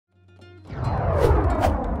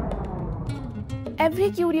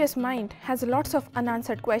Every curious mind has lots of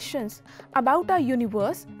unanswered questions about our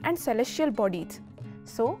universe and celestial bodies.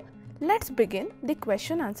 So, let's begin the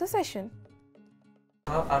question-answer session.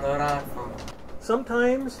 How Aurora are formed?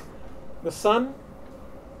 Sometimes the sun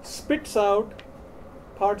spits out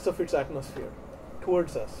parts of its atmosphere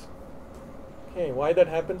towards us. Okay, why that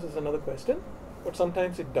happens is another question, but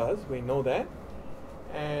sometimes it does, we know that.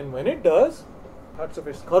 And when it does, parts of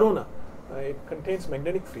its corona, it contains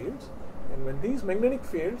magnetic fields. And when these magnetic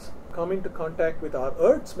fields come into contact with our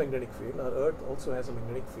Earth's magnetic field, our Earth also has a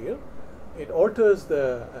magnetic field, it alters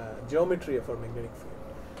the geometry of our magnetic field.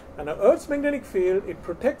 And our Earth's magnetic field, it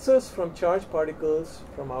protects us from charged particles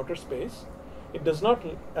from outer space. It does not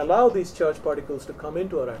allow these charged particles to come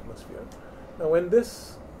into our atmosphere. Now when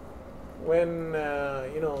this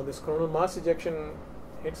coronal mass ejection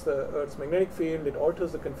hits the Earth's magnetic field, it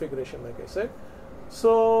alters the configuration, like I said.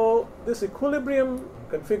 So this equilibrium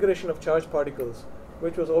configuration of charged particles,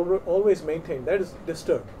 which was always maintained, that is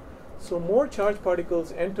disturbed. So more charged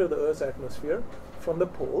particles enter the Earth's atmosphere from the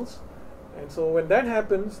poles, and so when that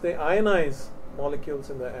happens, they ionize molecules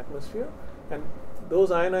in the atmosphere, and those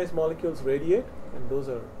ionized molecules radiate, and those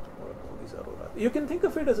are what I call these auroras. You can think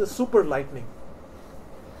of it as a super lightning.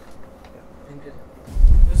 Yeah.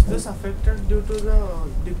 Is this affected due to the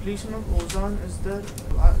depletion of ozone?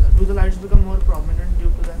 Do the lights become more prominent due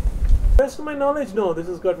to that? Best of my knowledge, no. This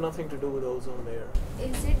has got nothing to do with ozone layer.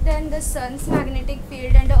 Is it then the sun's magnetic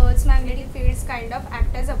field and the Earth's magnetic fields kind of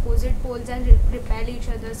act as opposite poles and repel each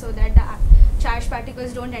other so that the charged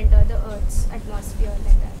particles don't enter the Earth's atmosphere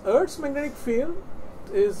like that? Earth's magnetic field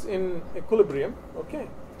is in equilibrium, okay.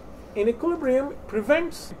 In equilibrium,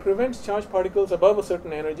 prevents charged particles above a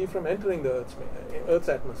certain energy from entering the Earth's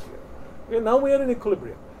atmosphere. Okay, now we are in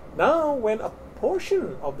equilibrium. Now when a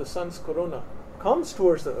portion of the sun's corona comes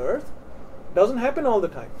towards the Earth, doesn't happen all the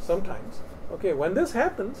time, sometimes. Okay, when this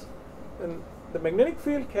happens, then the magnetic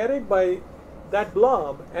field carried by that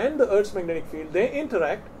blob and the Earth's magnetic field, they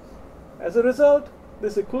interact. As a result,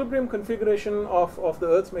 this equilibrium configuration of the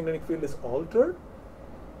Earth's magnetic field is altered.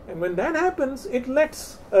 And when that happens, it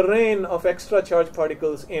lets a rain of extra charged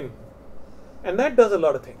particles in. And that does a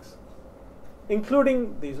lot of things,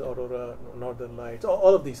 including these aurora, northern lights,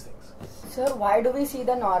 all of these things. Sir, why do we see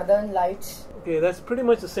the northern lights? Okay, that's pretty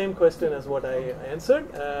much the same question as what I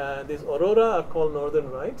answered. These aurora are called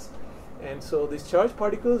northern lights. And so these charged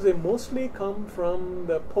particles, they mostly come from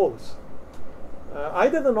the poles,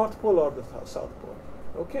 either the North Pole or the South Pole.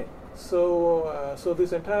 Okay, so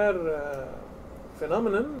this entire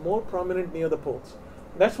phenomenon more prominent near the poles.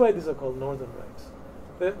 That's why these are called northern lights.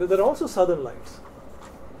 There are also southern lights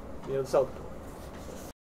near the South Pole.